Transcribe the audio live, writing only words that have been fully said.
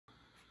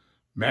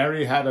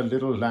Mary had a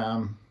little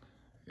lamb,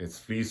 its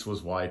fleece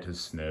was white as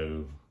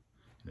snow,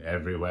 and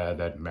everywhere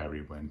that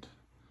Mary went,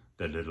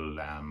 the little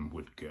lamb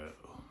would go.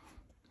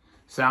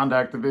 Sound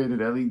activated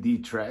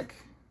LED track.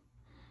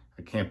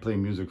 I can't play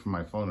music from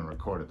my phone and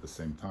record at the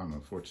same time,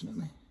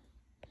 unfortunately.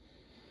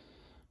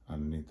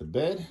 Underneath the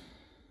bed.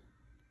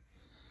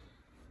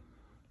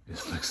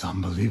 This looks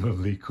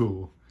unbelievably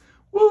cool.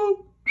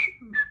 Woo!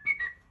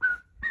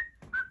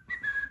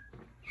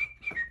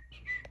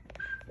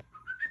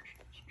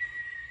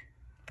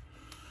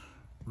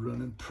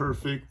 Running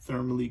perfect,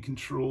 thermally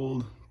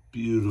controlled,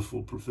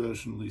 beautiful,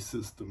 professionally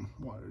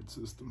wired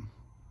system.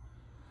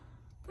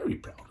 Very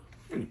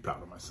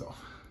proud of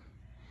myself.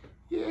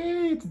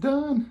 Yay, it's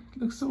done.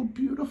 It looks so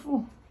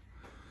beautiful.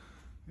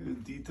 The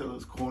detail,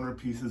 those corner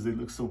pieces, they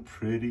look so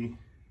pretty.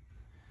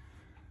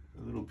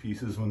 The little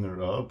pieces when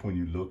they're up, when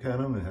you look at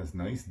them, it has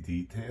nice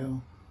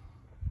detail.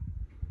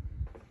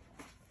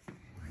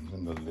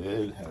 Even the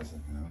lid has,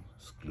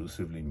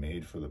 exclusively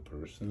made for the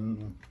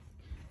person,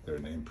 their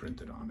name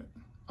printed on it.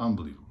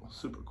 Unbelievable,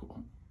 super cool.